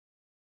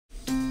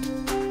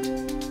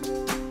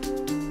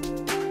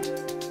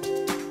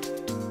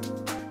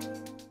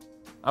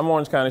I'm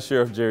Orange County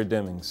Sheriff Jerry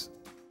Demings.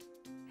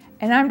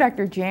 And I'm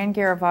Dr. Jan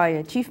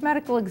Garavaglia, Chief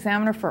Medical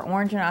Examiner for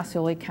Orange and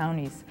Osceola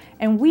counties.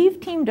 And we've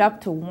teamed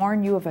up to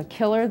warn you of a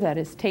killer that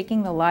is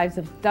taking the lives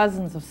of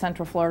dozens of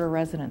Central Florida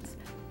residents: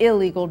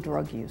 illegal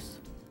drug use.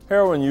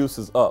 Heroin use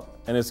is up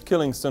and is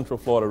killing Central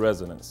Florida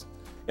residents.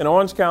 In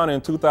Orange County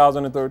in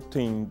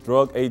 2013,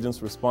 drug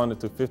agents responded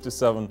to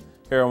 57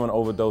 heroin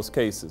overdose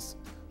cases.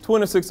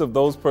 26 of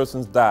those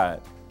persons died.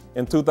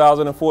 In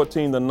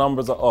 2014, the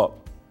numbers are up.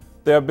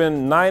 There have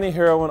been 90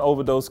 heroin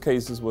overdose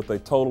cases with a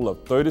total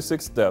of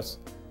 36 deaths,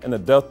 and the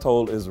death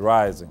toll is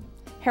rising.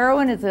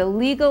 Heroin is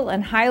illegal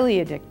and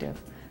highly addictive,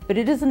 but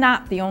it is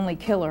not the only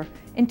killer.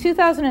 In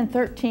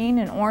 2013,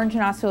 in Orange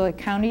and Osceola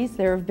counties,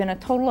 there have been a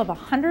total of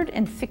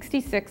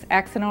 166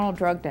 accidental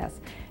drug deaths,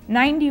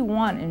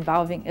 91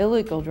 involving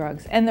illegal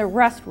drugs, and the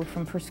rest were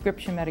from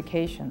prescription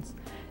medications.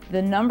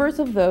 The numbers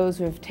of those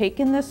who have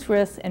taken this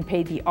risk and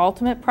paid the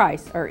ultimate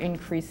price are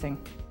increasing.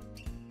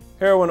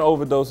 Heroin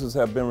overdoses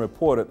have been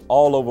reported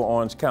all over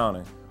Orange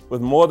County,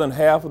 with more than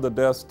half of the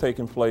deaths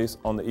taking place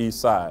on the east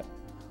side.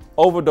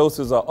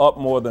 Overdoses are up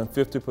more than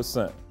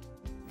 50%.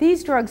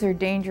 These drugs are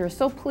dangerous,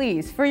 so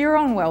please, for your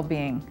own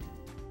well-being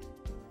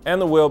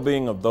and the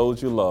well-being of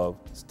those you love,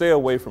 stay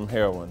away from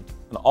heroin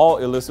and all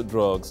illicit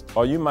drugs,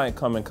 or you might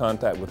come in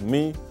contact with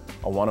me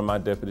or one of my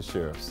deputy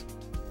sheriffs.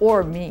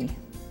 or me.